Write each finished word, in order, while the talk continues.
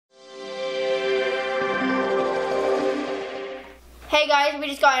Hey guys, we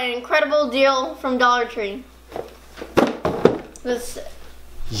just got an incredible deal from Dollar Tree. This.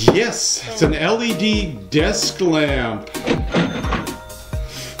 Yes, it's an LED desk lamp.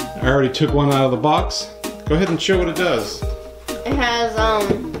 I already took one out of the box. Go ahead and show what it does. It has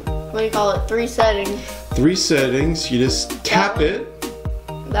what do you call it? 3 settings. 3 settings. You just tap it.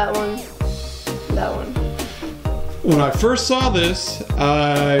 That one. That one. When I first saw this,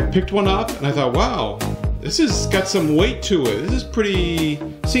 I picked one up and I thought, wow, this has got some weight to it. This is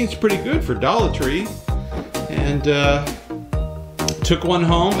seems pretty good for Dollar Tree. And took one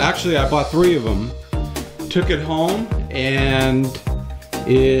home. Actually, I bought 3 of them. Took it home and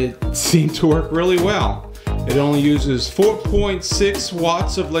it seemed to work really well. It only uses 4.6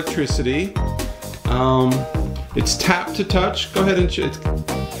 watts of electricity. It's tap to touch. Go ahead and it's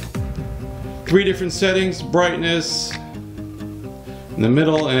 3 different settings: brightness, in the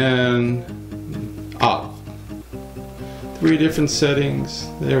middle, and off. 3 different settings.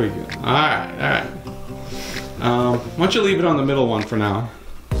 There we go. Alright. Why don't you leave it on the middle one for now?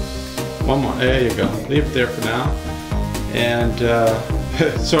 One more. There you go. Leave it there for now. And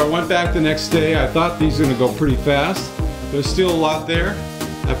so I went back the next day. I thought these were going to go pretty fast. There's still a lot there.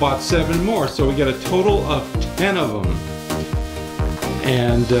 I bought 7 more, so we got a total of 10 of them.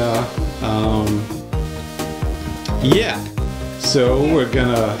 And yeah, so we're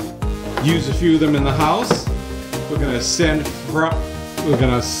gonna use a few of them in the house. We're gonna send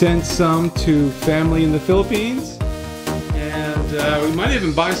some to family in the Philippines, and we might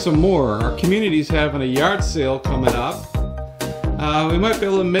even buy some more. Our community's having a yard sale coming up. We might be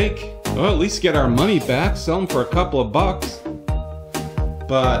able to make, well, at least get our money back, sell them for a couple of bucks.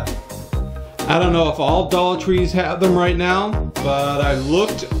 But I don't know if all Dollar Trees have them right now, but I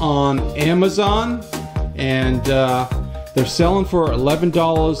looked on Amazon and they're selling for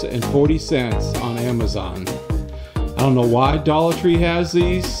 $11.40 on Amazon. I don't know why Dollar Tree has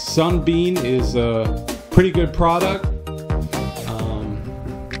these. Sunbeam is a pretty good product.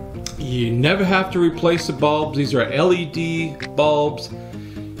 You never have to replace the bulbs. These are LED bulbs.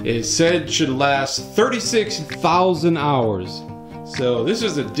 It said should last 36,000 hours. So this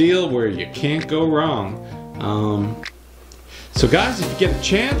is a deal where you can't go wrong. So guys, if you get a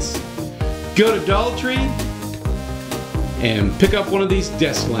chance, go to Dollar Tree and pick up one of these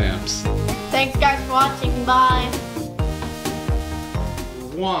desk lamps. Thanks guys for watching. Bye.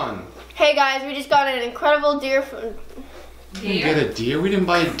 1. Hey guys, we just got an incredible deer from... We didn't get a deer? We didn't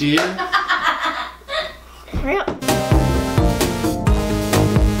buy a deer? Hurry up.